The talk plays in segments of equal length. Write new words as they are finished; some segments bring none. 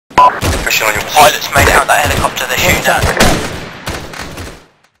Pushing on your Pilots made it out that helicopter, they're shooting at.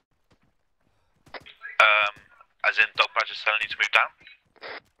 As in Dog Badger's telling you to move down?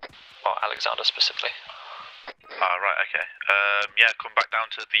 Well, Alexander specifically. Ah, right, okay. Yeah, come back down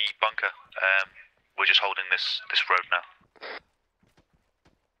to the bunker. We're just holding this road now.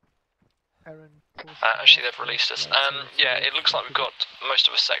 Actually, they've released us. Yeah, it looks like we've got most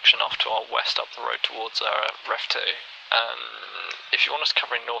of a section off to our west up the road towards Ref 2. If you want us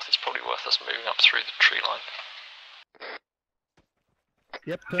covering north, it's probably worth us moving up through the tree line.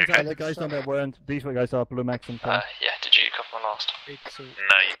 Yep, turns out the guys on there weren't. These were guys are Blue Max and yeah, did you cover my last? No,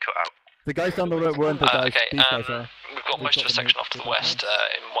 you cut out. The guys down the road weren't the guys. Okay, these guys are. we've got most of a section off to the west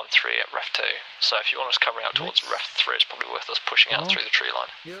in 1-3 at Ref 2. So if you want us covering out towards Ref 3, it's probably worth us pushing out through the tree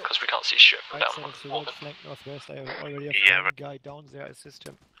line because we can't see shit from down the road, flank northwest. I already have one guy down there. Assist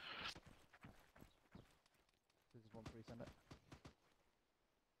him.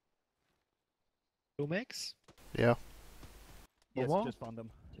 Blue Max? Yeah. Yes, More? just found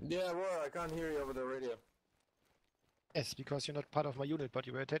them. Yeah, Roy, I can't hear you over the radio. Yes, because you're not part of my unit, but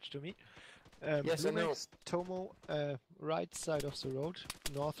you were attached to me. Yes, Blue I know. Max, Tomo, right side of the road,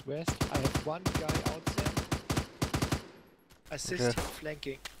 northwest. I have one guy out there. Assist him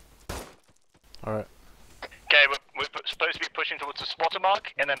flanking. Alright. Okay, we're supposed to be pushing towards the spotter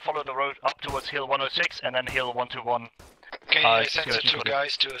mark and then follow the road up towards Hill 106 and then Hill 121. Okay, I sent the two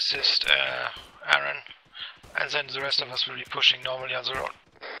guys to assist Aaron, and then the rest of us will be pushing normally on the road.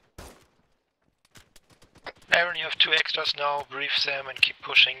 Aaron, you have two extras now, brief them and keep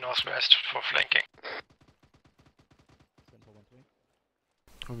pushing northwest for flanking.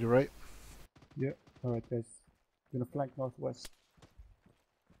 On your right. Yeah, alright guys. Gonna flank northwest.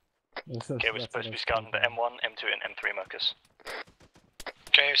 Okay, we're supposed to be scouting the M1, M2 and M3 markers.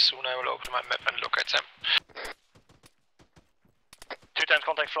 Okay, soon I will open my map and look at them. 2 times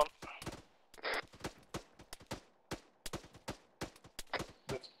contact front.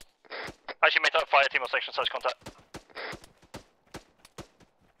 Actually made that fire team or section size contact.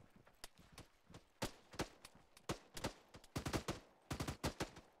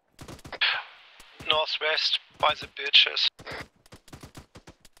 Northwest by the beaches.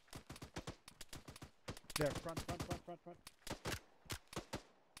 There, front.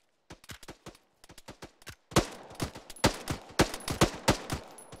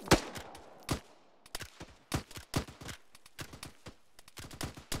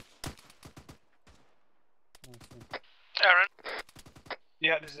 Aaron?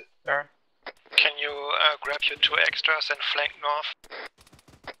 Yeah, this is Aaron. Can you grab your two extras and flank north?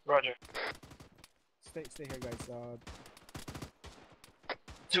 Roger. Stay here guys.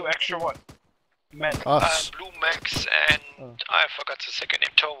 2 extra what? Men. Us. Blue Max and I forgot the second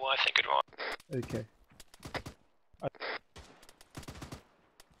name, Tomo I think it was. Okay.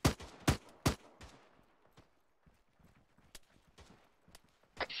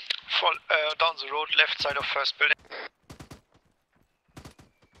 Fall down the road, left side of first building.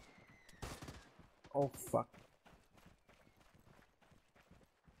 Oh fuck.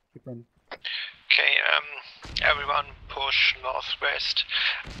 Keep running. Okay, everyone push northwest.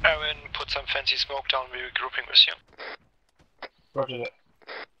 Aaron, put some fancy smoke down, we're regrouping with you. Roger that.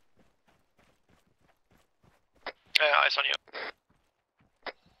 Eyes on you.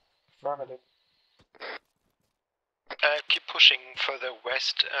 Affirmative. Keep pushing further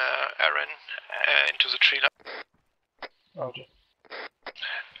west, Aaron, into the tree line. Roger.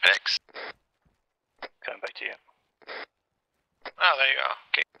 X. Coming back to you. Ah, there you are,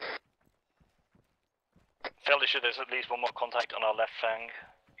 okay. Fairly sure there's at least one more contact on our left flank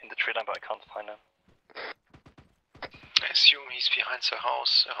in the tree line, but I can't find him. I assume he's behind the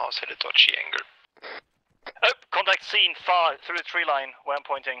house had a dodgy angle. Oh, contact seen far through the tree line where I'm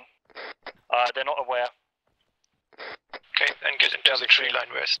pointing. They're not aware. Okay, then get into the tree line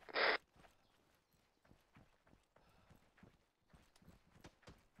west.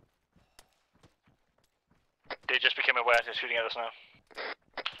 They just became aware they're shooting at us now.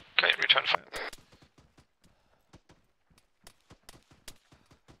 Okay, return fire.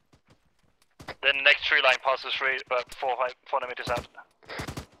 Then the next tree line passes 400 meters out.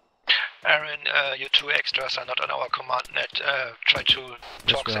 Aaron, your two extras are not on our command net. Try to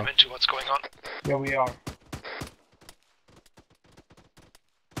talk them into what's going on. Yeah, we are.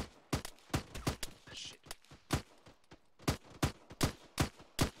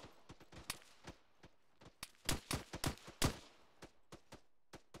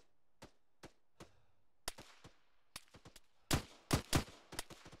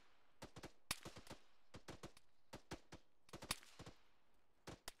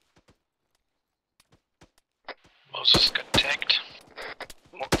 Moses got tagged.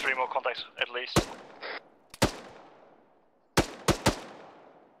 3 contacts at least.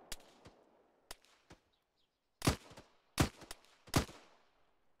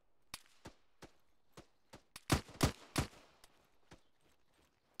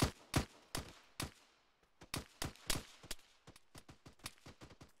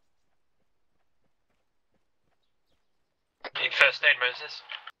 Need first aid, Moses?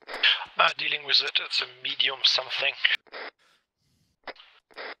 Dealing with it, it's a medium something.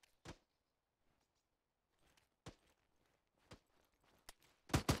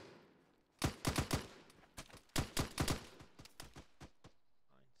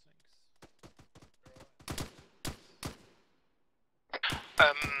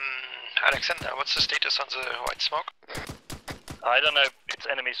 Alexander, what's the status on the white smoke? I don't know, it's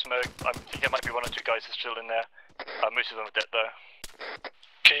enemy smoke. I think there might be one or two guys still in there. Most of them are dead though.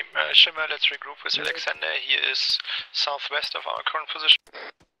 Okay, Shimmer, let's regroup with Alexander. He is southwest of our current position.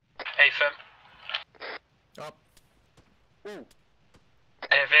 Hey, firm. Up. Ooh.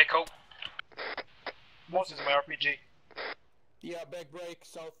 Hey, vehicle. Moses, my RPG. Yeah, back break,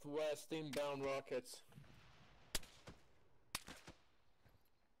 southwest, inbound rockets.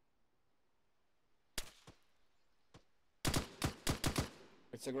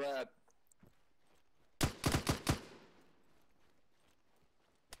 It's a grad.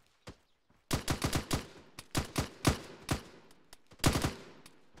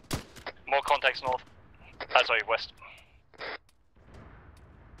 More contacts north. Sorry, west.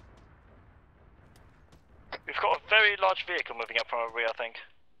 We've got a very large vehicle moving up from our rear, I think.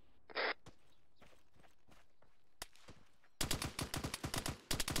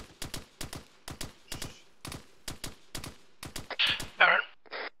 Aaron,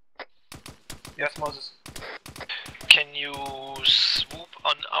 Yes, Moses. can you swoop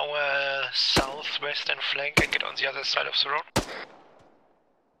on our southwestern flank and get on the other side of the road?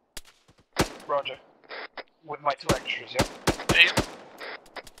 Roger. With my 2 extras, yeah? Yeah.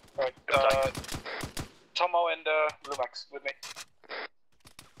 Alright, Tomo and Lumax with me.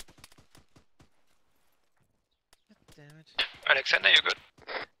 Damn it. Alexander, you good?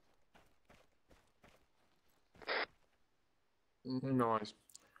 Nice.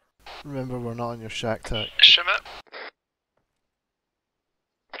 Remember, we're not on your shack tech. Shimmer?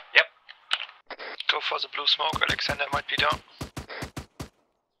 Yep. Go for the blue smoke, Alexander might be down.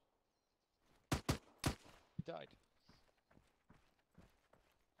 He died.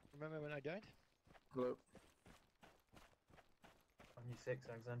 Remember when I died? Hello. On your 6,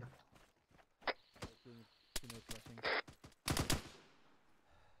 Alexander.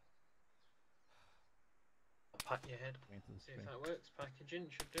 Pat your head. See if that works. Packaging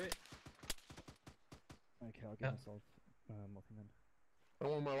should do it. Okay, I'll get myself morphine then. I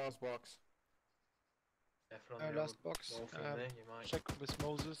want my last box. Last box. Check with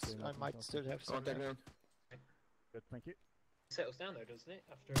Moses. I might still have some. Contact down. Good, thank you. It settles down though, doesn't it?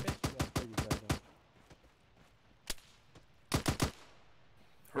 After a bit.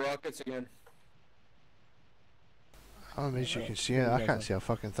 Rockets again. Oh, it means you can see it. I can't see a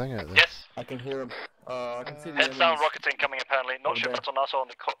fucking thing out there. Yes. I can hear them. I can see the Heads down, enemies. rockets incoming apparently. Not sure if Okay. that's on us or on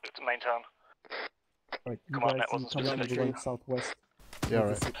the main town. Right, you Command guys net wasn't incoming, specific. we're going southwest. Yeah,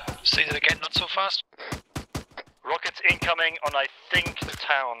 right. Say that again, not so fast. Rockets incoming on, I think, the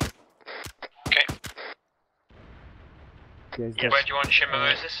town. Okay. Yes. Where do you want Shimmer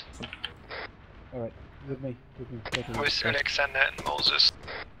Moses? Alright, with me. With Alexander and Moses.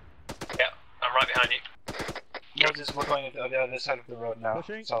 Yeah, I'm right behind you. Moses, we're going to the other side of the road now.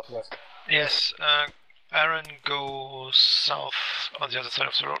 Pushing. Southwest. Yes, Aaron, go south on the other side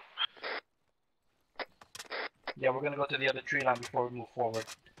of the road. Yeah, we're gonna go to the other tree line before we move forward.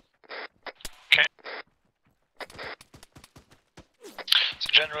 Okay.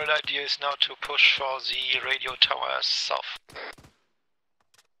 The general idea is now to push for the radio tower south.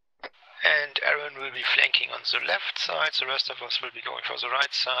 And Aaron will be flanking on the left side, the rest of us will be going for the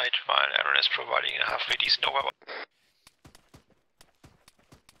right side, while Aaron is providing a halfway decent overwatch.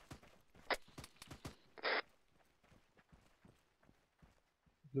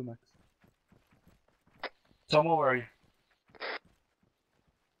 Lumax. Tomo, where are you?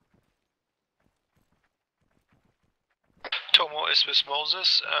 Tomo is with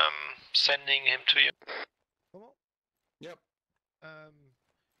Moses, sending him to you. Tomo? Yep.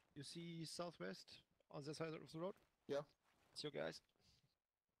 You see southwest on the side of the road? Yeah. It's your guys.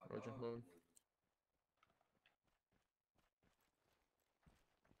 Roger, moving.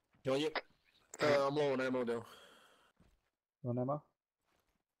 Kill you. I'm low on ammo though. On ammo?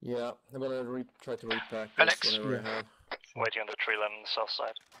 Yeah, I'm gonna try to repack this Alex? whenever I have. Waiting on the tree line on the south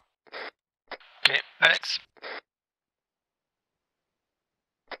side. Okay, Alex?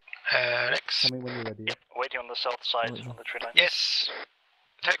 Alex. Tell me when you're ready. Yep, waiting on the south side on the tree line. Yes.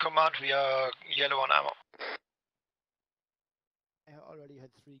 Take command, we are yellow on ammo. I already had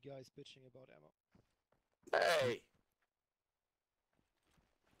 3 guys bitching about ammo. Hey!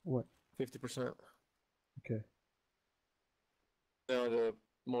 What? 50%. Okay. No, the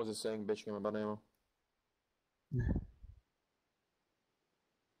Moses saying bitching about ammo.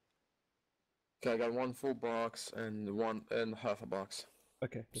 Okay, I got 1 full box and 1 and half a box.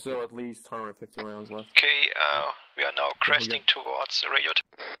 Okay. So at least 150 rounds left. Okay, we are now cresting towards the radio.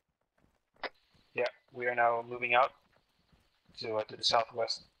 Yeah, we are now moving out to the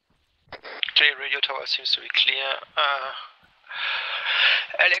southwest. Okay, radio tower seems to be clear.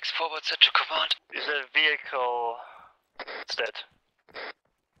 Alex, forward set to command. Is a vehicle dead?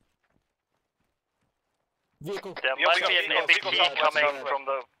 Vehicle. There Yeah, might we be got an vehicle MBT southwest, coming southwest.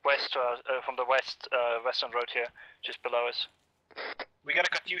 from the western road here, just below us. We got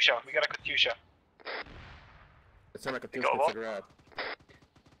a Katyusha. It's not like a You got what? figure out.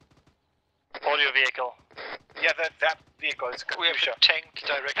 Audio vehicle. Yeah, that vehicle is We have Katyusha. a tank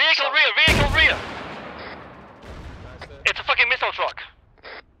directly Vehicle south. rear! Vehicle rear! It's a fucking missile truck.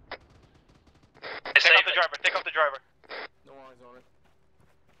 Take out the driver. No eyes on it.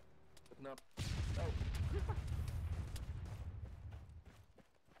 Looking up.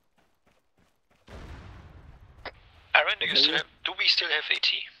 Aaron, do we still have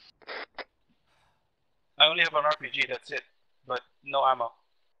AT? I only have an RPG, that's it. But no ammo.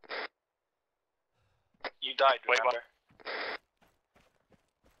 You died, remember?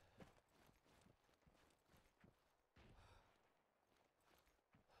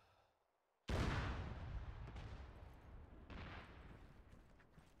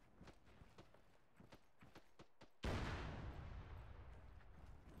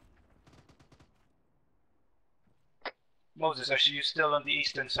 Moses, are you still on the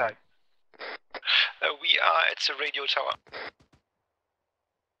eastern side? We are at the radio tower.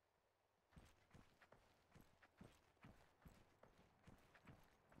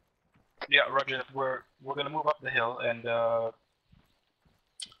 Yeah, roger that. We're gonna move up the hill and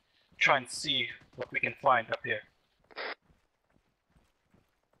try and see what we can find up here.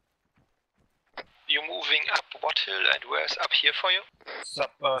 You're moving up what hill and where's up here for you?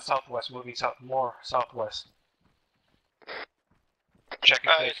 Southwest, moving more southwest. Check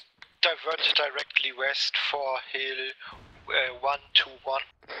I it. diverted directly west for hill 121.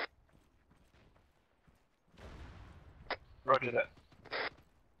 Roger that.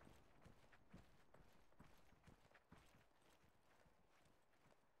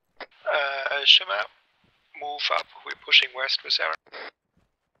 Shimmer, move up. We're pushing west with Aaron.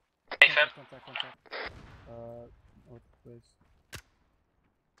 Nathan. Contact. Out place.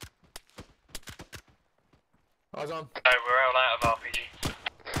 Eyes on. We're all out of RPG.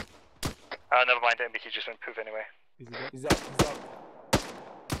 Never mind, the MBT just went poof anyway. Is he dead? He's up.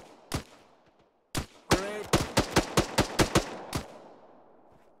 Great.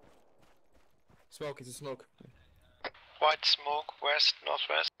 Smoke, it's a smoke. White smoke, west,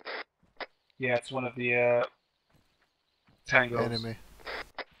 northwest. Yeah, it's one of the tangos. Enemy.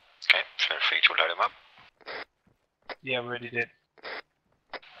 Okay, feel free to load him up. Yeah, we already did.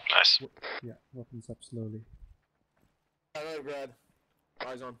 Nice. Yeah, weapons up slowly. Hello, Brad.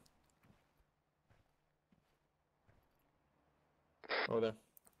 Eyes on. Oh, there.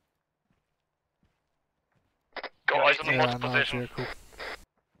 Got eyes on the Yeah, mortar no, position. vehicle.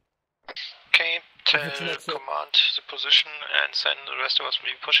 Okay, tell If it's next to- command the position and then the rest of us will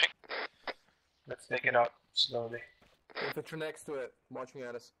be pushing. Let's take it out slowly. Infantry next to it, watching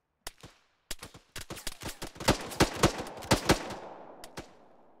at us.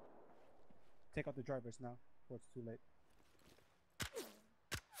 Take out the drivers now, before it's too late.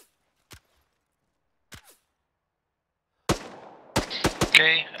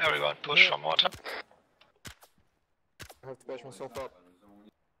 Okay, everyone push for mortar. I have to patch myself up.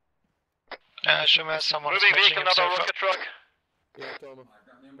 Shimmer, someone is Moving patching vehicle, another himself up. rocket truck. Yeah, Toma.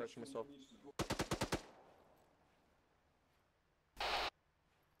 Patching myself.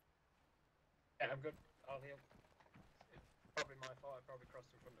 Yeah, I'm good. I'll heal. It's probably my fault. I probably crossed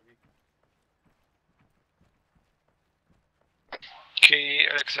in front of you. Okay,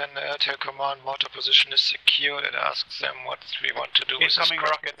 Alexander, tell command mortar position is secure and asks them what we want to do with this Incoming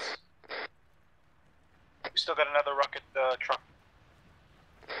crap. rockets. We still got another rocket truck.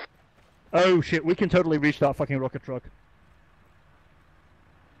 Oh shit, we can totally reach that fucking rocket truck.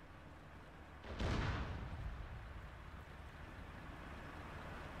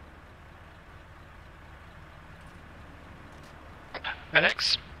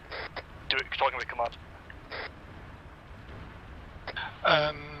 Alex? Talking with command.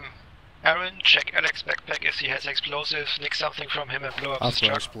 Aaron, check Alex's backpack if he has explosives, nick something from him and blow up I've his got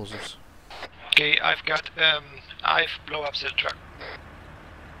truck. explosives. Okay, I've blow up the truck.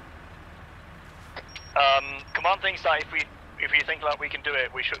 Command thinks that if we think that we can do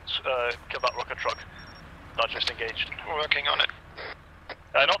it, we should kill that rocket truck. Not just engaged. Working on it.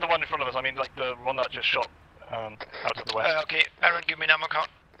 Not the one in front of us, I mean like the one that just shot out of the west. Okay, Aaron, give me an ammo count.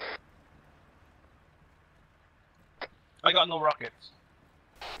 I got no rockets.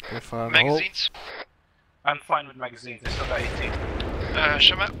 Okay, fire in the hole. Magazines. I'm fine with magazines, I still got 18.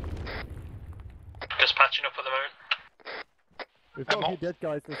 Shema. Just patching up at the moment. We've got a few dead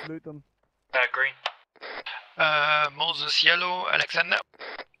guys, let's loot them. Green. Moses yellow, Alexander.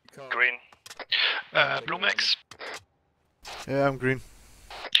 Green. Blue Max. Yeah, I'm green.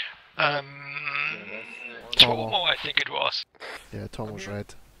 Tomo, I think it was. Yeah, Tomo's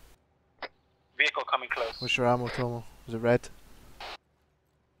red. Vehicle coming close. What's your ammo, Tomo? Is it red?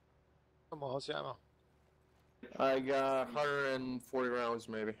 Come on, how's your ammo? I got 140 rounds,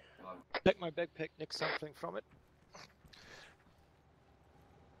 maybe. Check my backpack, nick something from it.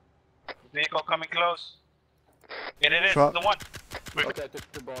 Vehicle coming close. And it is Truck. the one. Okay, I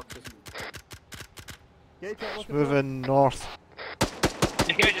took 2 boxes. It's moving north.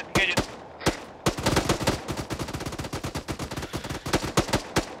 Engage it, engage it.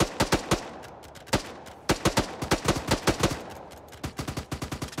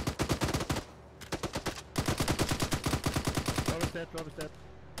 Robert's dead.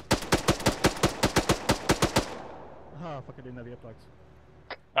 Ah, fuck, I didn't have earplugs.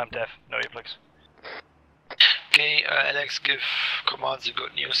 I'm deaf, no earplugs. Okay, Alex, give Command the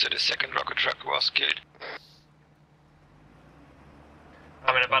good news that the second rocket truck was killed.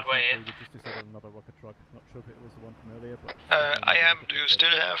 I'm in a bad way here. We just decided another rocket truck. Not sure if it was the one from earlier, but... I am. Do you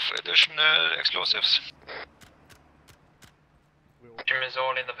still have additional explosives? Jim is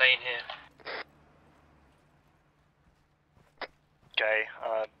all in the vein here. Okay,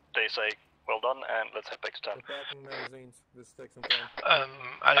 they say well done and let's head back to town. Packing magazines. This takes some time.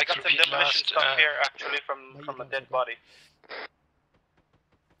 Alex, I got some repeat demolition last. stuff here actually from a dead body.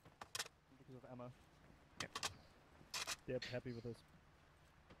 Because of ammo. Yep, happy with this.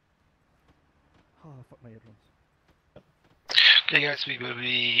 Oh, fuck my headphones. Okay guys, we will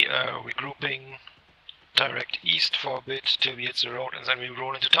be regrouping direct east for a bit till we hit the road and then we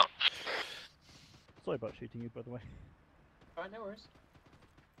roll into town. Sorry about shooting you, by the way. Alright, no worries.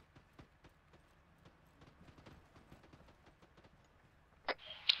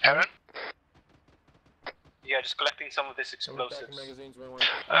 Aaron? Yeah, just collecting some of this explosives. Packing magazines, when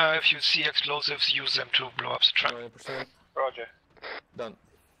If you see explosives, use them to blow up the truck. 90%. Roger. Done.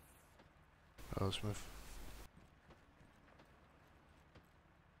 Oh, smooth.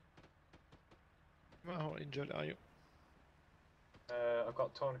 How injured are you? I've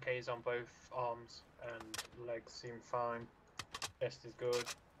got tourniquets on both arms and legs seem fine. Chest is good,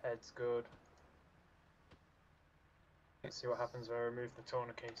 head's good. Let's see what happens when I remove the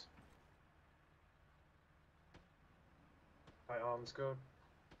tourniquets. Right arm's good.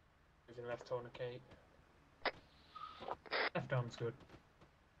 Moving left tourniquet. Left arm's good.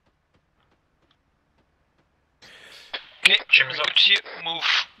 Okay, Jim's up to you. Move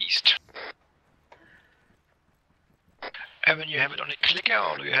east. Evan, you have it on a clicker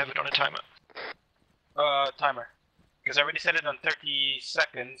or do you have it on a timer? Timer. Because I already set it on 30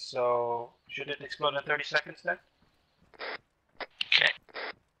 seconds, so should it explode in 30 seconds then? Okay.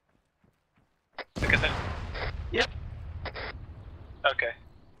 Because then... Yep. Okay.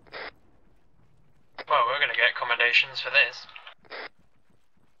 Well, we're gonna get accommodations for this.